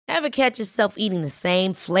Ever catch yourself eating the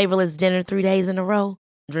same flavorless dinner 3 days in a row?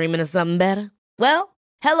 Dreaming of something better? Well,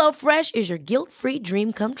 HelloFresh is your guilt-free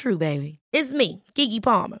dream come true, baby. It's me, Keke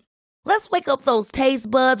Palmer. Let's wake up those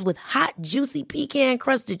taste buds with hot, juicy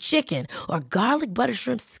pecan-crusted chicken or garlic butter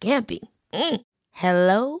shrimp scampi.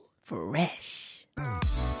 Hello Fresh.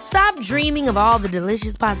 Stop dreaming of all the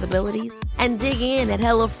delicious possibilities and dig in at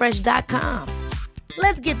HelloFresh.com.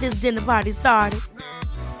 Let's get this dinner party started.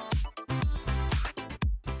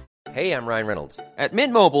 Hey, I'm Ryan Reynolds. At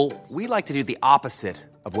Mint Mobile, we like to do the opposite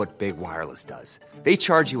of what Big Wireless does. They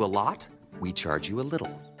charge you a lot, we charge you a little.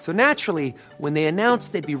 So naturally, when they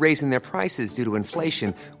announced they'd be raising their prices due to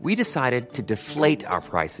inflation, we decided to deflate our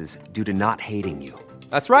prices due to not hating you.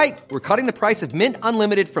 That's right. We're cutting the price of Mint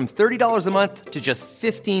Unlimited from $30 a month to just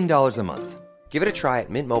 $15 a month. Give it a try at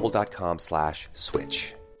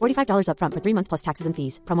mintmobile.com/switch. $45 up front for 3 months plus taxes and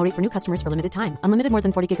fees. Promo rate for new customers for limited time. Unlimited more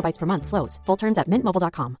than 40 gigabytes per month. Slows full terms at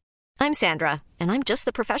mintmobile.com. I'm Sandra, and I'm just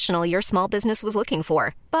the professional your small business was looking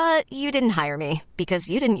for. But you didn't hire me because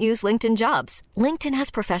you didn't use LinkedIn Jobs. LinkedIn has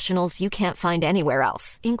professionals you can't find anywhere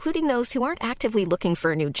else, including those who aren't actively looking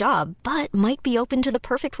for a new job, but might be open to the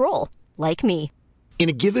perfect role, like me. In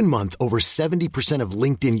a given month, over 70% of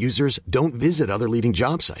LinkedIn users don't visit other leading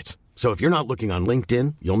job sites. So if you're not looking on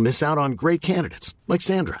LinkedIn, you'll miss out on great candidates like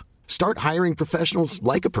Sandra. Start hiring professionals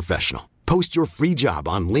like a professional. Post your free job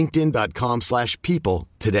on linkedin.com/people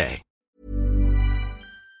today.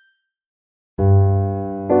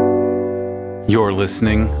 You're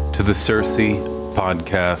listening to the Cersei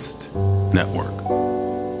Podcast Network.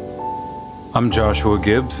 I'm Joshua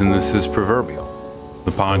Gibbs, and this is Proverbial,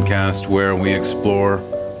 the podcast where we explore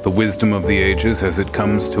the wisdom of the ages as it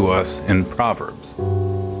comes to us in Proverbs,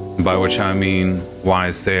 by which I mean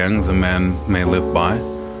wise sayings a man may live by,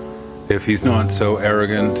 if he's not so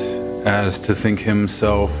arrogant as to think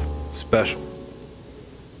himself special.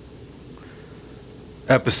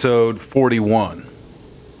 Episode 41,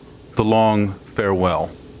 The Long Farewell.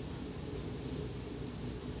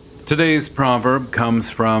 Today's proverb comes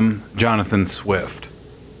from Jonathan Swift.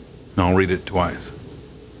 I'll read it twice.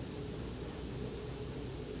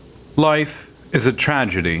 Life is a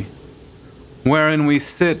tragedy wherein we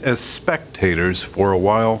sit as spectators for a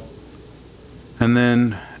while and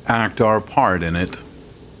then act our part in it.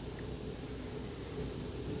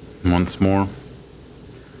 Once more.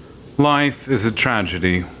 Life is a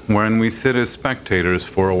tragedy wherein we sit as spectators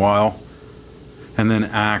for a while and then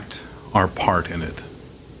act our part in it.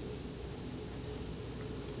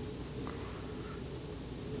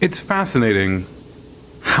 It's fascinating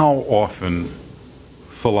how often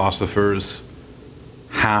philosophers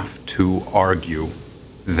have to argue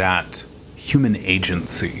that human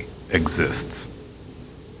agency exists.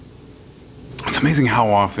 It's amazing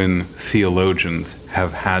how often theologians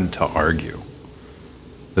have had to argue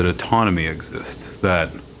that autonomy exists,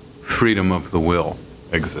 that freedom of the will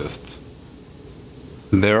exists.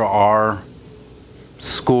 There are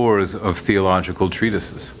scores of theological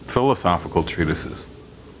treatises, philosophical treatises,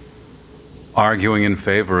 arguing in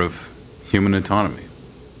favor of human autonomy.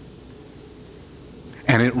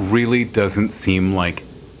 And it really doesn't seem like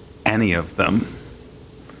any of them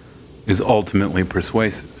is ultimately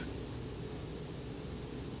persuasive.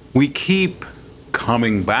 We keep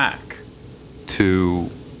coming back to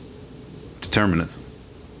determinism.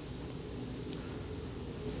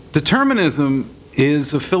 Determinism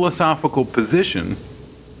is a philosophical position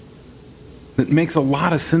that makes a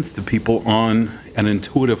lot of sense to people on an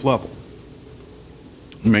intuitive level.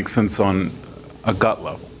 It makes sense on a gut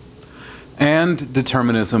level. And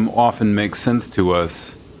determinism often makes sense to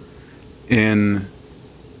us in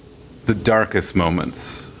the darkest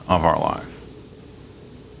moments of our life.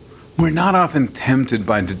 We're not often tempted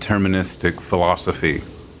by deterministic philosophy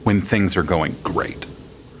when things are going great.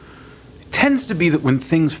 It tends to be that when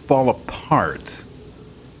things fall apart,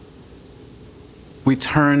 we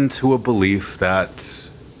turn to a belief that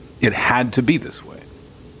it had to be this way.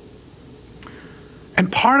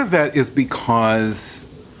 And part of that is because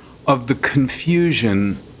of the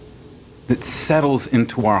confusion that settles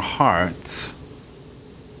into our hearts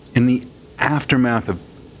in the aftermath of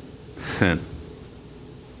sin.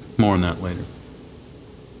 More on that later.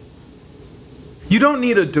 You don't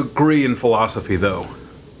need a degree in philosophy, though,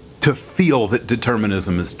 to feel that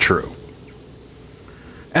determinism is true.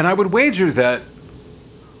 And I would wager that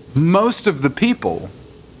most of the people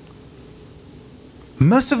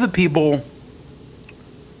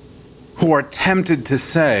who are tempted to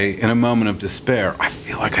say in a moment of despair, I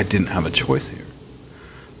feel like I didn't have a choice here.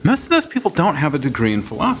 Most of those people don't have a degree in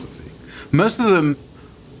philosophy. Most of them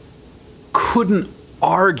couldn't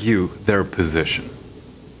argue their position.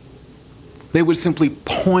 They would simply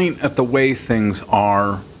point at the way things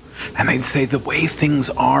are, and they'd say, the way things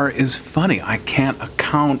are is funny. I can't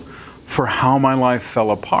account for how my life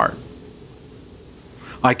fell apart.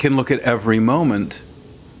 I can look at every moment,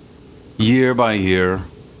 year by year,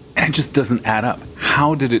 and it just doesn't add up.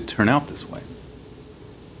 How did it turn out this way?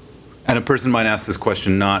 And a person might ask this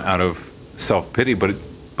question not out of self-pity, but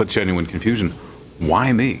genuine confusion.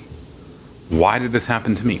 Why me? Why did this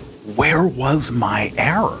happen to me? Where was my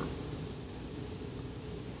error?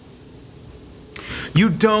 You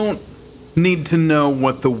don't need to know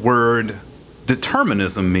what the word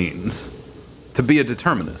determinism means to be a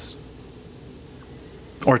determinist,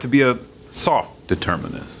 or to be a soft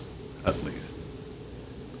determinist, at least.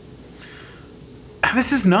 And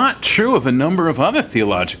this is not true of a number of other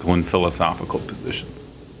theological and philosophical positions.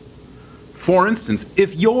 For instance,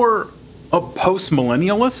 if you're a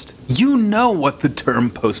postmillennialist, you know what the term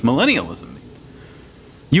postmillennialism means.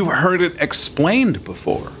 You've heard it explained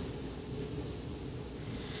before.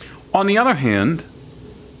 On the other hand,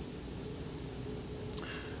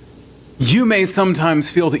 you may sometimes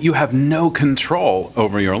feel that you have no control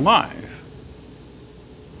over your life,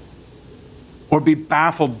 or be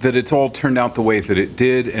baffled that it's all turned out the way that it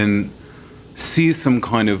did, and see some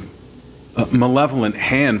kind of malevolent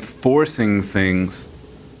hand forcing things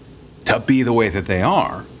to be the way that they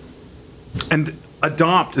are, and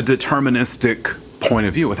adopt a deterministic point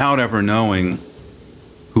of view without ever knowing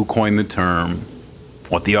who coined the term,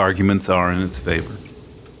 what the arguments are in its favor.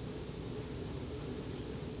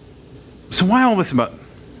 So why all this about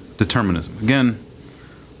determinism? Again,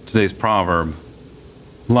 today's proverb,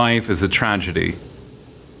 life is a tragedy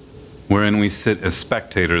wherein we sit as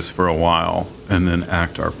spectators for a while and then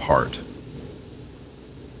act our part.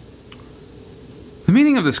 The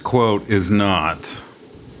meaning of this quote is not,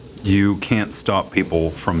 you can't stop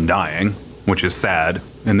people from dying, which is sad,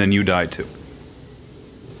 and then you die too.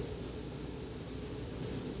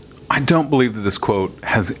 I don't believe that this quote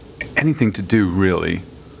has anything to do, really,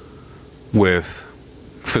 with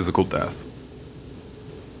physical death.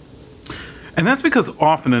 And that's because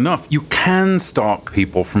often enough, you can stop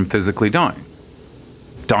people from physically dying.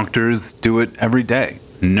 Doctors do it every day.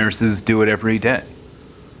 Nurses do it every day.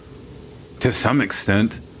 To some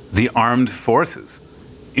extent, the armed forces,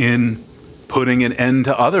 in putting an end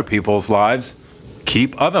to other people's lives,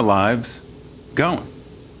 keep other lives going.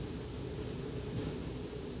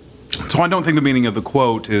 So I don't think the meaning of the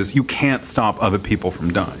quote is you can't stop other people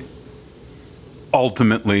from dying.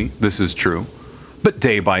 Ultimately, this is true, but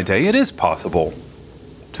day by day it is possible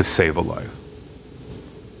to save a life.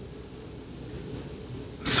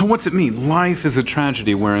 So what's it mean? Life is a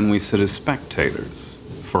tragedy wherein we sit as spectators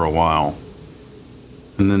for a while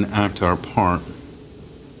and then act our part.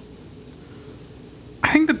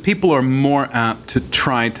 I think that people are more apt to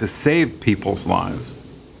try to save people's lives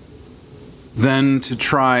than to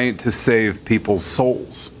try to save people's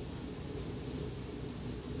souls.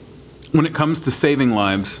 When it comes to saving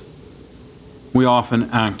lives, we often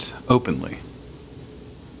act openly.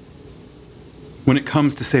 When it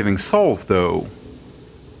comes to saving souls, though,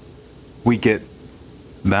 we get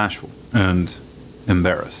bashful and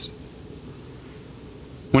embarrassed.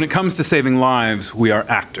 When it comes to saving lives, we are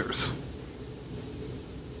actors.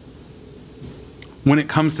 When it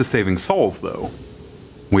comes to saving souls, though,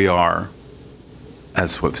 we are,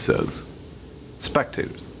 as Swift says,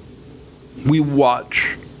 spectators. We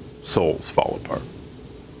watch souls fall apart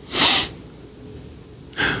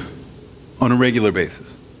on a regular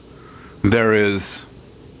basis. There is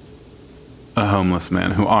a homeless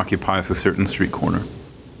man who occupies a certain street corner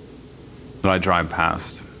that I drive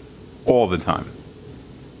past all the time.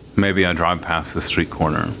 Maybe I drive past the street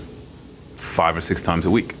corner 5 or 6 times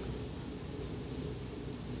a week.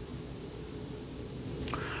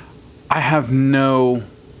 I have no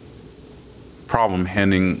problem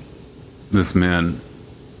handing this man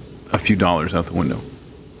a few dollars out the window.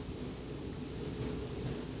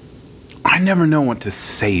 I never know what to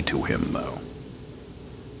say to him, though.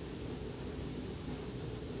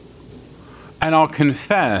 And I'll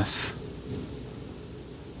confess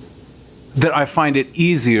that I find it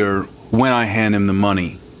easier when I hand him the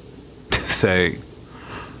money to say,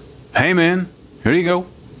 hey man, here you go,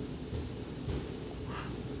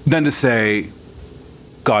 than to say,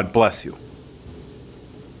 God bless you.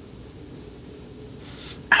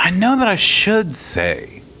 And I know that I should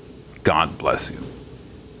say, God bless you.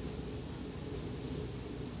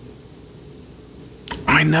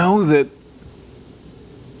 I know that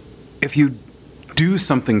if you do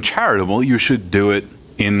something charitable, you should do it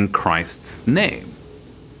in Christ's name.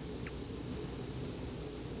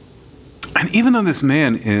 And even though this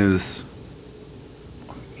man is,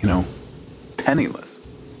 penniless.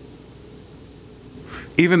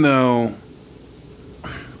 Even though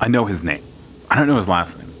I know his name. I don't know his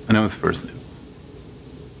last name. I know his first name.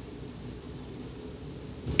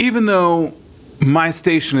 Even though my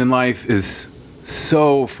station in life is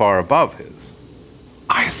so far above his,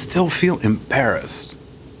 I still feel embarrassed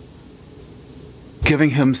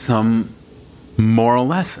giving him some moral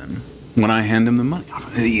lesson when I hand him the money.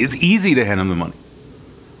 It's easy to hand him the money.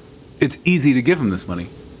 It's easy to give him this money.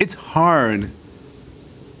 It's hard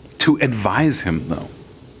to advise him, though.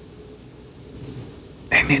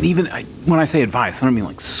 And even when I say advice, I don't mean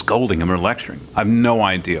like scolding him or lecturing. I have no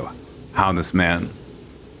idea how this man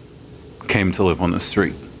came to live on the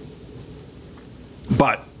street.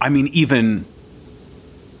 But, I mean, even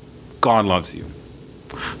God loves you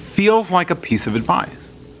feels like a piece of advice.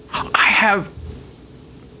 I have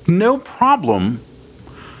no problem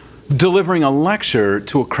delivering a lecture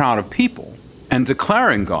to a crowd of people and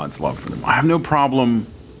declaring God's love for them. I have no problem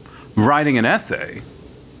writing an essay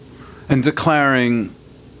and declaring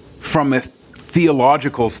from a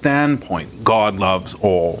theological standpoint, God loves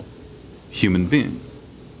all human beings.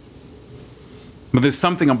 But there's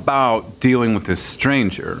something about dealing with this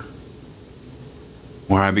stranger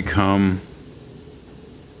where I become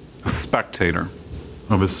a spectator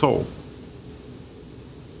of his soul.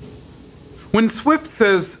 When Swift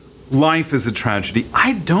says life is a tragedy,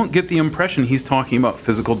 I don't get the impression he's talking about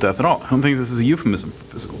physical death at all. I don't think this is a euphemism for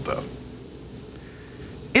physical death.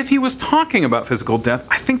 If he was talking about physical death,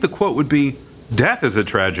 I think the quote would be, death is a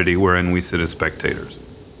tragedy wherein we sit as spectators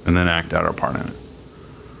and then act out our part in it.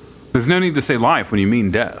 There's no need to say life when you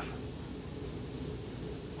mean death.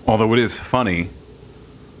 Although it is funny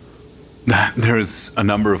that there's a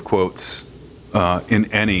number of quotes in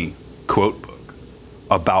any quote book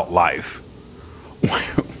about life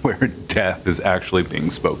where death is actually being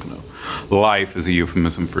spoken of. Life is a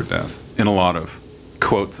euphemism for death in a lot of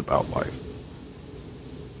quotes about life.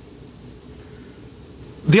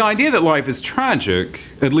 The idea that life is tragic,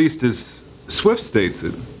 at least as Swift states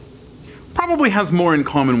it, probably has more in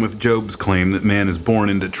common with Job's claim that man is born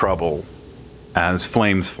into trouble as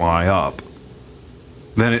flames fly up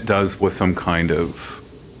than it does with some kind of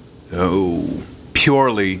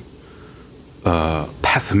purely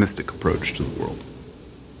pessimistic approach to the world.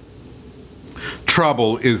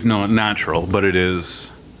 Trouble is not natural, but it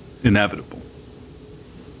is inevitable.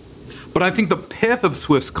 But I think the pith of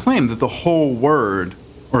Swift's claim that the whole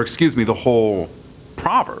the whole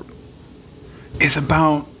proverb is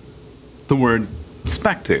about the word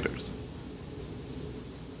spectators.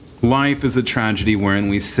 Life is a tragedy wherein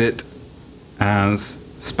we sit as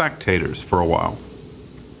spectators for a while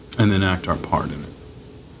and then act our part in it.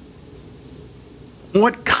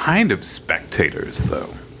 What kind of spectators,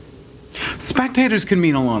 though? Spectators can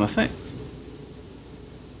mean a lot of things.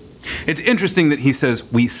 It's interesting that he says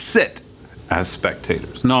we sit as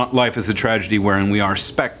spectators, not life is a tragedy wherein we are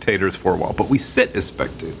spectators for a while, but we sit as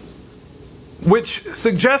spectators. Which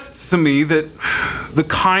suggests to me that the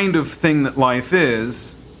kind of thing that life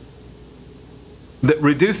is that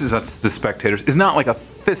reduces us to spectators is not like a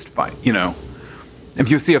fist fight, you know.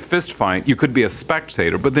 If you see a fist fight, you could be a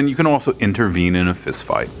spectator, but then you can also intervene in a fist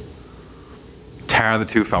fight. Tear the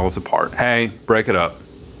two fellows apart. Hey, break it up.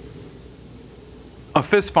 A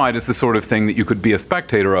fist fight is the sort of thing that you could be a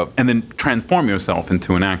spectator of and then transform yourself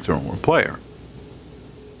into an actor or a player.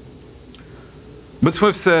 But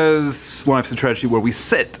Swift says life's a tragedy where we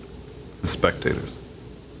sit as spectators,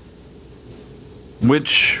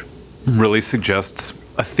 which really suggests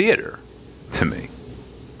a theater to me.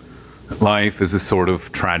 Life is a sort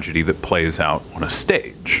of tragedy that plays out on a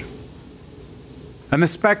stage. And the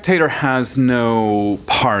spectator has no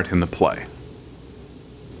part in the play.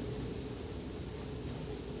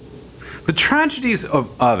 The tragedies of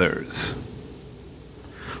others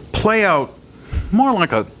play out more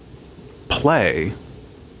like a play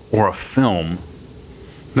or a film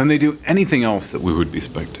than they do anything else that we would be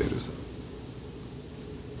spectators of.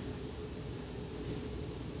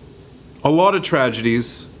 A lot of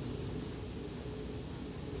tragedies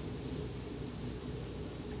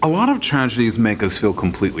make us feel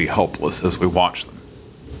completely helpless as we watch them.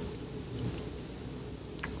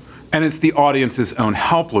 And it's the audience's own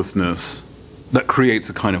helplessness that creates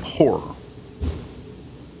a kind of horror.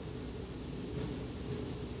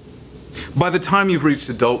 By the time you've reached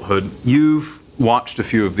adulthood, you've watched a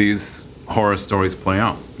few of these horror stories play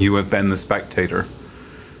out. You have been the spectator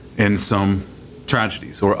in some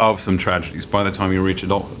tragedies, or of some tragedies, by the time you reach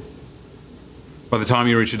adulthood. By the time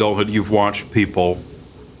you reach adulthood, you've watched people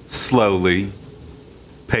slowly,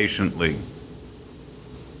 patiently,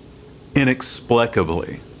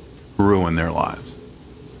 inexplicably ruin their lives.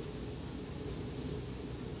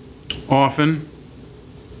 Often,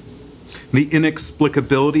 the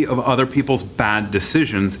inexplicability of other people's bad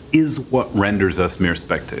decisions is what renders us mere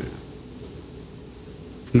spectators.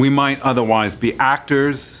 We might otherwise be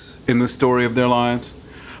actors in the story of their lives,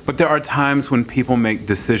 but there are times when people make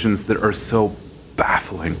decisions that are so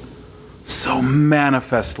baffling, so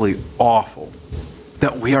manifestly awful,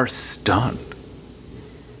 that we are stunned,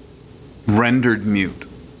 rendered mute,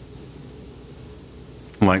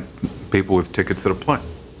 like people with tickets at a play.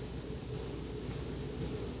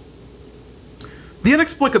 The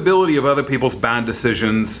inexplicability of other people's bad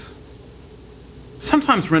decisions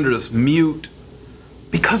sometimes renders us mute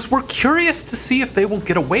because we're curious to see if they will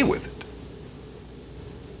get away with it.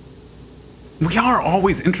 We are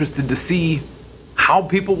always interested to see how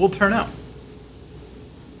people will turn out.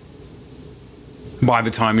 By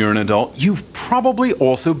the time you're an adult, you've probably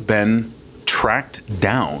also been tracked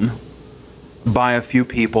down by a few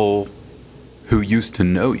people who used to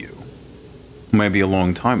know you, maybe a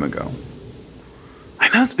long time ago.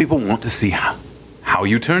 And those people want to see how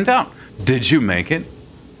you turned out. Did you make it?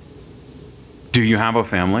 Do you have a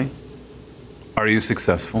family? Are you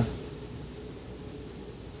successful?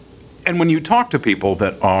 And when you talk to people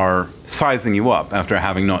that are sizing you up after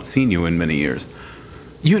having not seen you in many years,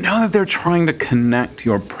 you know that they're trying to connect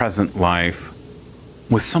your present life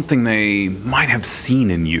with something they might have seen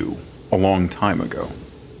in you a long time ago.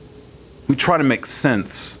 We try to make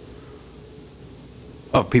sense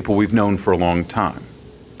of people we've known for a long time,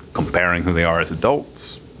 comparing who they are as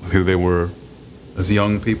adults with who they were as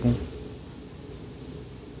young people.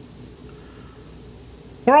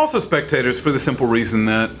 We're also spectators for the simple reason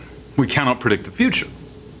that we cannot predict the future.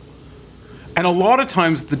 And a lot of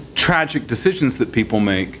times the tragic decisions that people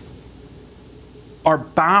make are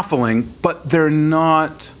baffling, but they're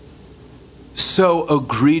not so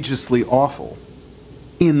egregiously awful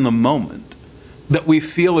in the moment that we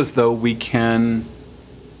feel as though we can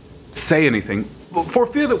say anything for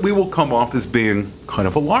fear that we will come off as being kind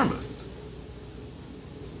of alarmist.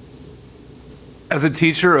 As a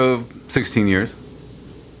teacher of 16 years,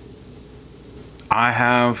 I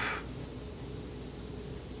have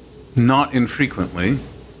not infrequently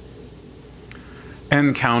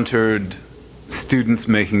encountered students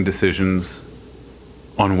making decisions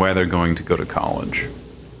on where they're going to go to college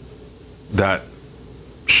that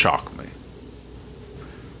shock me.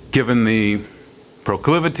 Given the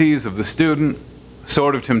proclivities of the student,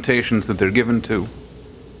 sort of temptations that they're given to,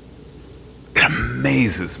 it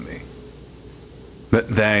amazes me that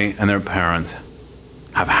they and their parents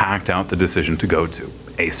have hacked out the decision to go to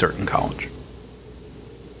a certain college.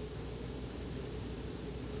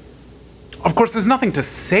 Of course, there's nothing to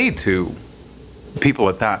say to people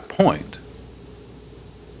at that point.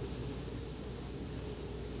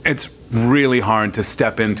 It's really hard to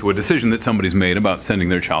step into a decision that somebody's made about sending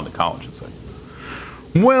their child to college and say,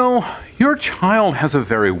 well, your child has a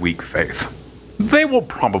very weak faith. They will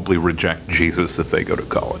probably reject Jesus if they go to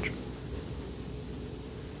college.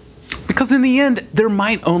 Because in the end, there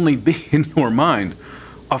might only be, in your mind,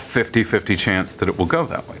 a 50-50 chance that it will go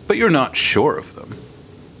that way. But you're not sure of them.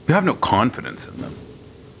 You have no confidence in them.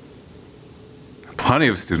 Plenty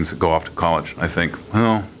of students that go off to college, I think,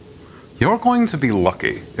 well, you're going to be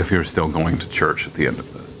lucky if you're still going to church at the end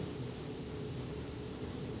of this.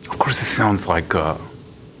 Of course, this sounds like a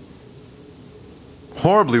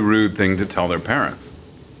horribly rude thing to tell their parents.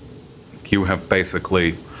 You have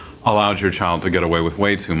basically allowed your child to get away with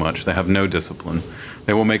way too much. They have no discipline.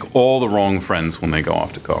 They will make all the wrong friends when they go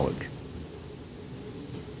off to college.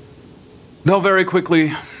 They'll very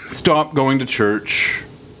quickly stop going to church.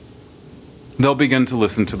 They'll begin to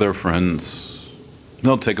listen to their friends.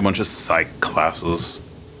 They'll take a bunch of psych classes,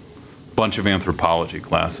 a bunch of anthropology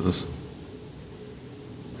classes.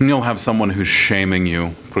 And you'll have someone who's shaming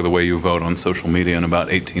you for the way you vote on social media in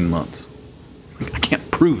about 18 months. I can't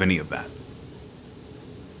prove any of that.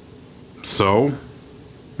 So,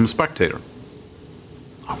 I'm a spectator.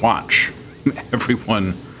 I watch.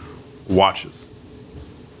 Everyone watches.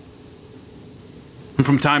 And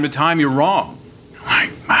from time to time, you're wrong. You're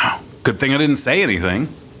like, wow, good thing I didn't say anything.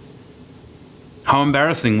 How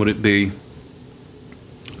embarrassing would it be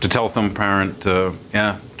to tell some parent,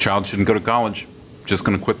 yeah, child shouldn't go to college, just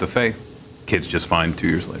going to quit the faith. Kid's just fine 2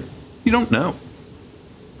 years later. You don't know.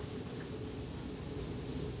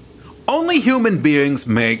 Only human beings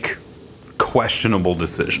make questionable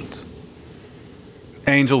decisions.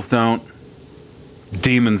 Angels don't.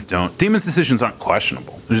 Demons don't. Demons' decisions aren't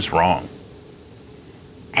questionable. They're just wrong.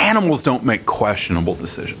 Animals don't make questionable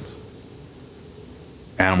decisions.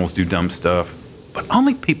 Animals do dumb stuff, but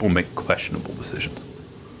only people make questionable decisions.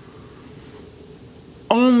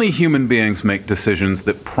 Only human beings make decisions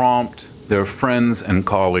that prompt their friends and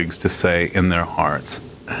colleagues to say in their hearts,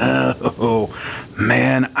 "Oh,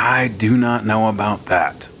 man, I do not know about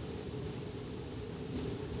that."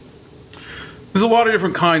 There's a lot of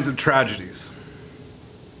different kinds of tragedies.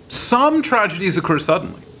 Some tragedies occur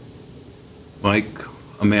suddenly, like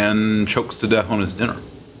a man chokes to death on his dinner.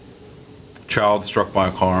 A child struck by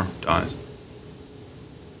a car dies.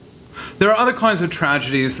 There are other kinds of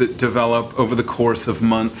tragedies that develop over the course of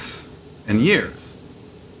months and years.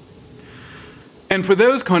 And for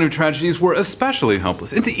those kind of tragedies, we're especially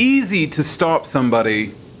helpless. It's easy to stop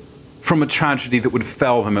somebody from a tragedy that would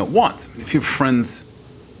fell them at once. I mean, if your friend's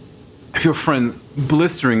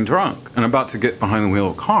blistering drunk and about to get behind the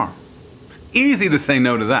wheel of a car, it's easy to say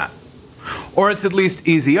no to that. Or it's at least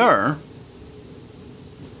easier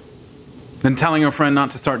than telling your friend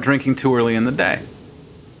not to start drinking too early in the day.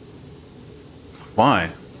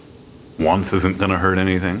 Why? Once isn't going to hurt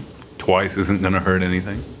anything. Twice isn't going to hurt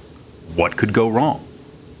anything. What could go wrong?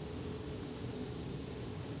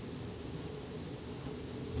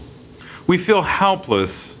 We feel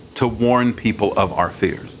helpless to warn people of our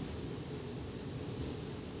fears.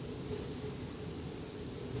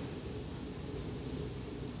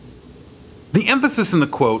 The emphasis in the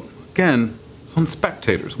quote, again, is on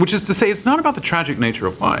spectators, which is to say it's not about the tragic nature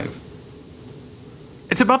of life.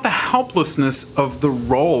 It's about the helplessness of the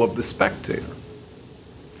role of the spectator.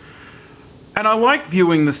 And I like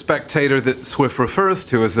viewing the spectator that Swift refers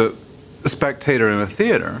to as a spectator in a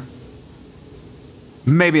theater,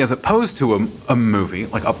 maybe as opposed to a movie,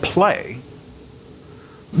 like a play,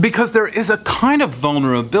 because there is a kind of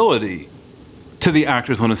vulnerability to the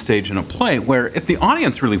actors on a stage in a play where if the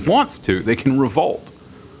audience really wants to, they can revolt.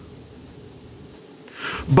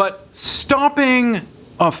 But stopping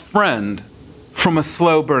a friend from a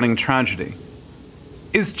slow-burning tragedy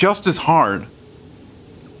is just as hard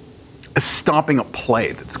as stopping a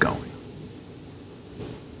play that's going.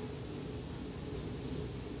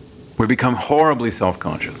 We become horribly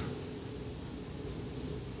self-conscious.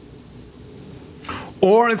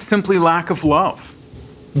 Or it's simply lack of love.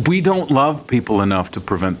 We don't love people enough to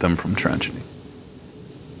prevent them from tragedy.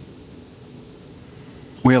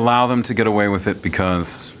 We allow them to get away with it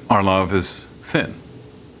because our love is thin.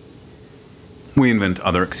 We invent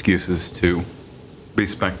other excuses to be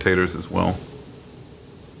spectators as well.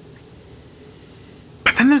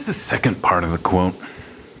 But then there's the second part of the quote.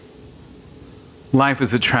 Life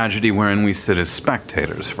is a tragedy wherein we sit as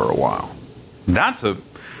spectators for a while. That's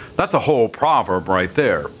a whole proverb right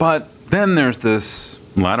there. But then there's this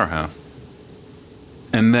latter half.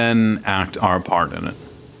 And then act our part in it.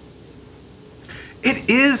 It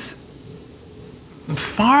is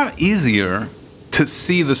far easier to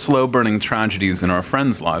see the slow-burning tragedies in our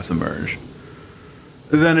friends' lives emerge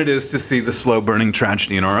than it is to see the slow-burning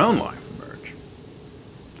tragedy in our own life emerge.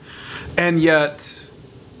 And yet,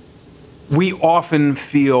 we often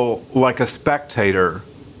feel like a spectator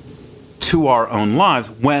to our own lives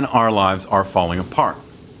when our lives are falling apart.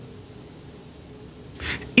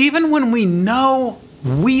 Even when we know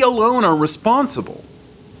we alone are responsible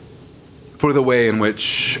for the way in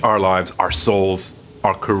which our lives, our souls,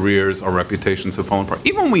 our careers, our reputations have fallen apart.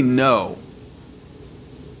 Even when we know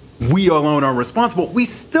we alone are responsible, we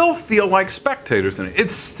still feel like spectators in it.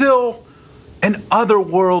 It's still an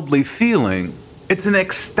otherworldly feeling. It's an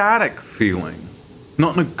ecstatic feeling.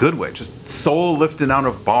 Not in a good way, just soul lifted out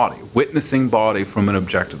of body, witnessing body from an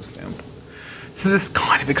objective standpoint. So this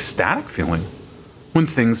kind of ecstatic feeling when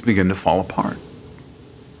things begin to fall apart.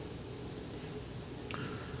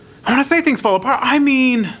 When I say things fall apart, I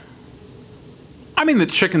mean the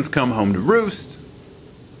chickens come home to roost.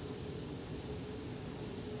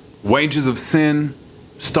 Wages of sin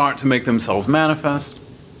start to make themselves manifest.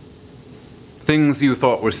 Things you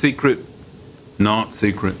thought were secret, not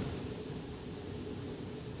secret.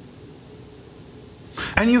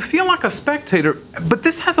 And you feel like a spectator, but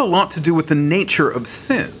this has a lot to do with the nature of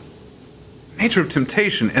sin, nature of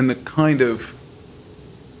temptation, and the kind of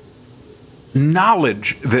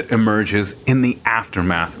knowledge that emerges in the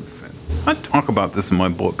aftermath of sin. I talk about this in my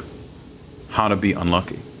book, How to Be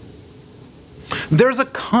Unlucky. There's a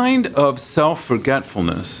kind of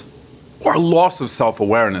self-forgetfulness or loss of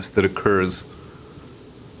self-awareness that occurs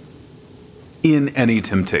in any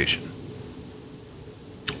temptation.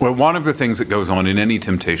 Where one of the things that goes on in any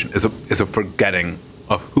temptation is a forgetting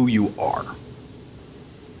of who you are.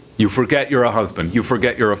 You forget you're a husband. You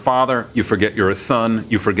forget you're a father. You forget you're a son.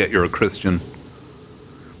 You forget you're a Christian.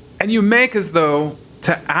 And you make as though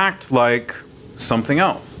to act like something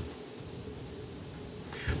else.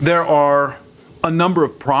 There are a number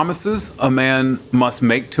of promises a man must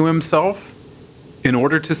make to himself in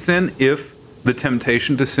order to sin if the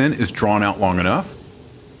temptation to sin is drawn out long enough.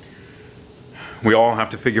 We all have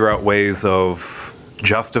to figure out ways of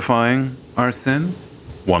justifying our sin.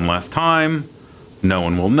 One last time, no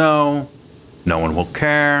one will know, no one will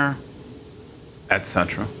care,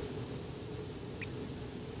 etc.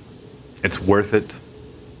 It's worth it.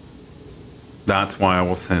 That's why I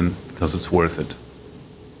will sin, because it's worth it.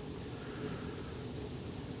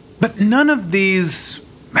 But none of these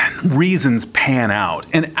reasons pan out.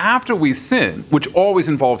 And after we sin, which always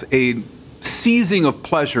involves a seizing of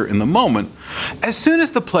pleasure in the moment, as soon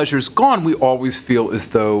as the pleasure's gone, we always feel as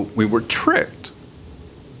though we were tricked.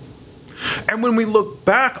 And when we look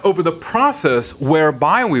back over the process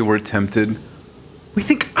whereby we were tempted, we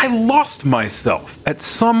think, I lost myself at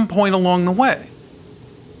some point along the way.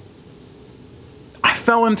 I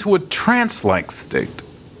fell into a trance-like state.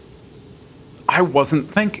 I wasn't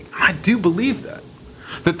thinking. I do believe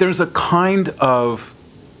that there's a kind of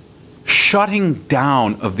shutting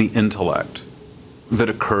down of the intellect that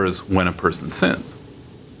occurs when a person sins.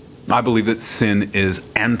 I believe that sin is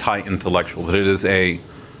anti-intellectual, that it is a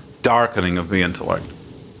darkening of the intellect.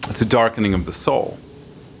 It's a darkening of the soul.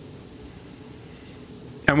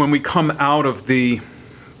 And when we come out of the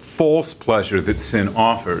false pleasure that sin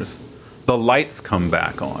offers, the lights come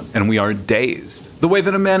back on and we are dazed, the way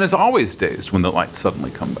that a man is always dazed when the lights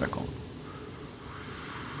suddenly come back on.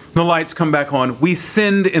 The lights come back on. We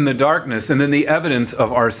sinned in the darkness, and then the evidence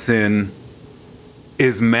of our sin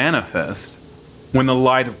is manifest when the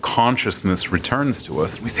light of consciousness returns to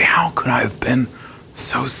us. We say, how could I have been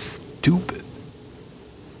so stupid?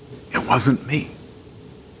 It wasn't me.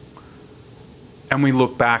 And we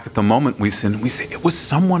look back at the moment we sinned and we say, it was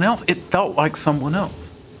someone else. It felt like someone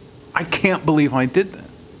else. I can't believe I did that.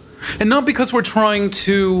 And not because we're trying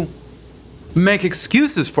to make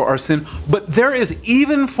excuses for our sin, but there is,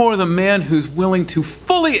 even for the man who's willing to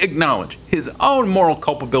fully acknowledge his own moral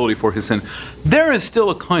culpability for his sin, there is still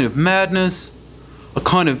a kind of madness, a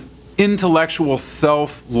kind of intellectual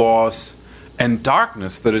self-loss and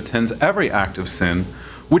darkness that attends every act of sin,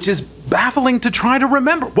 which is baffling to try to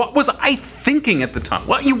remember. What was I thinking at the time?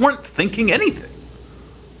 Well, you weren't thinking anything.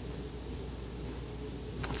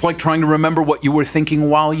 It's like trying to remember what you were thinking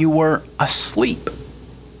while you were asleep.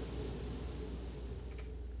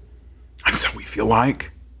 And so we feel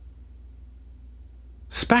like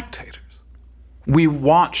spectators. We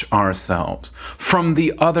watch ourselves from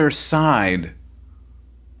the other side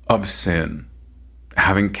of sin,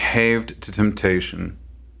 having caved to temptation.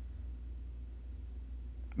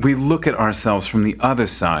 We look at ourselves from the other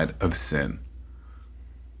side of sin,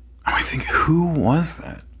 and we think, who was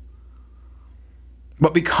that?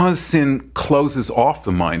 But because sin closes off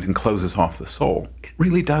the mind and closes off the soul, it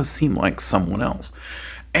really does seem like someone else.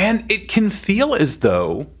 And it can feel as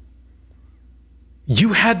though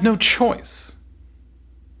you had no choice.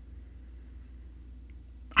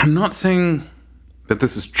 I'm not saying that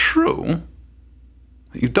this is true,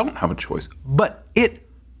 that you don't have a choice, but it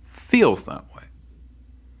feels that way.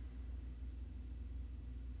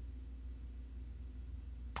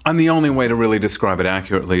 And the only way to really describe it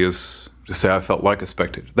accurately is to say I felt like a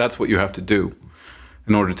spectator. That's what you have to do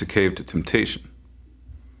in order to cave to temptation.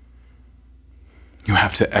 You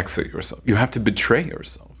have to exit yourself. You have to betray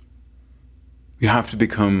yourself. You have to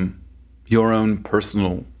become your own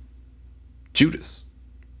personal Judas.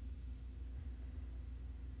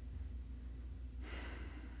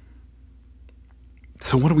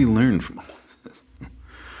 So what do we learn from this?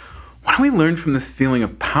 What do we learn from this feeling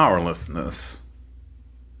of powerlessness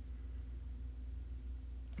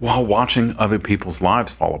while watching other people's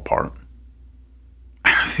lives fall apart?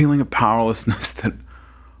 And a feeling of powerlessness that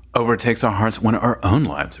overtakes our hearts when our own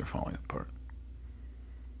lives are falling apart.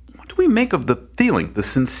 What do we make of the feeling, the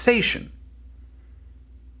sensation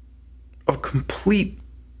of complete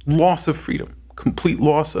loss of freedom, complete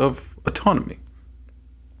loss of autonomy?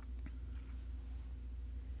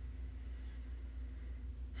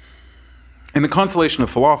 In The Consolation of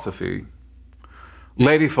Philosophy,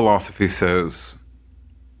 Lady Philosophy says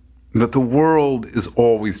that the world is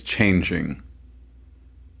always changing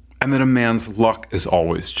and that a man's luck is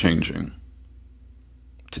always changing,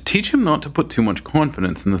 to teach him not to put too much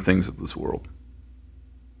confidence in the things of this world.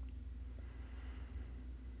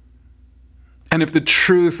 And if the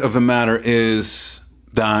truth of the matter is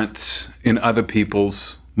that in other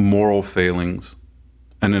people's moral failings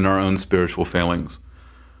and in our own spiritual failings,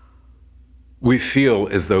 we feel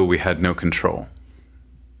as though we had no control.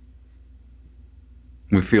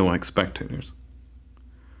 We feel like spectators.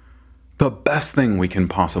 The best thing we can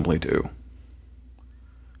possibly do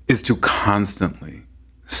is to constantly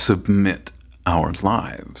submit our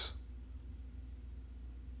lives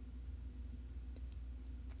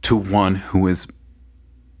to one who is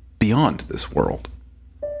beyond this world.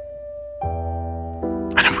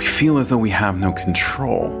 And if we feel as though we have no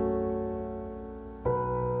control,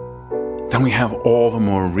 then we have all the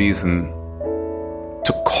more reason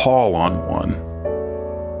to call on one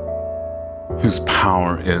whose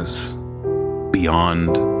power is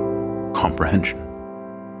beyond comprehension.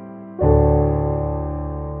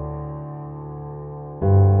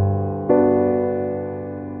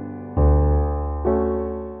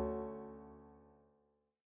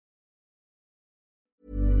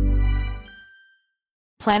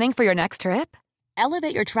 Planning for your next trip?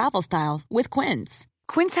 Elevate your travel style with Quince.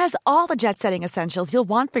 Quince has all the jet-setting essentials you'll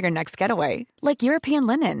want for your next getaway, like European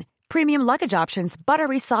linen, premium luggage options,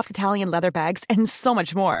 buttery soft Italian leather bags, and so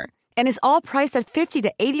much more. And is all priced at 50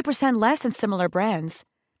 to 80% less than similar brands.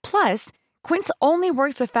 Plus, Quince only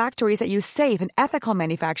works with factories that use safe and ethical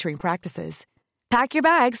manufacturing practices. Pack your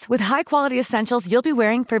bags with high-quality essentials you'll be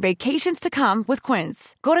wearing for vacations to come with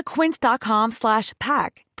Quince. Go to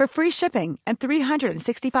quince.com/pack for free shipping and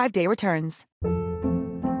 365-day returns.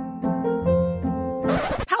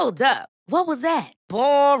 Hold up. What was that?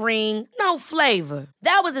 Boring. No flavor.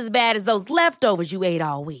 That was as bad as those leftovers you ate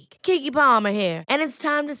all week. Keke Palmer here, and it's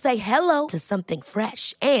time to say hello to something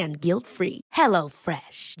fresh and guilt-free. Hello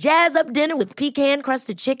Fresh. Jazz up dinner with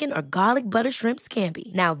pecan-crusted chicken or garlic butter shrimp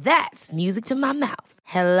scampi. Now that's music to my mouth.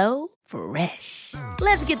 Hello Fresh.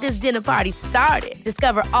 Let's get this dinner party started.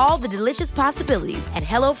 Discover all the delicious possibilities at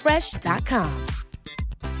HelloFresh.com.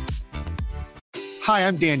 Hi,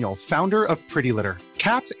 I'm Daniel, founder of Pretty Litter.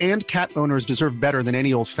 Cats and cat owners deserve better than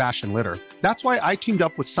any old-fashioned litter. That's why I teamed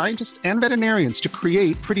up with scientists and veterinarians to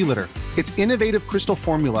create Pretty Litter. Its innovative crystal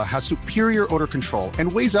formula has superior odor control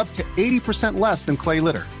and weighs up to 80% less than clay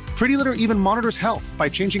litter. Pretty Litter even monitors health by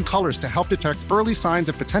changing colors to help detect early signs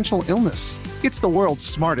of potential illness. It's the world's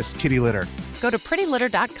smartest kitty litter. Go to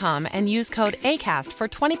prettylitter.com and use code ACAST for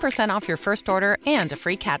 20% off your first order and a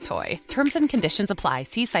free cat toy. Terms and conditions apply.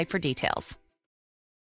 See site for details.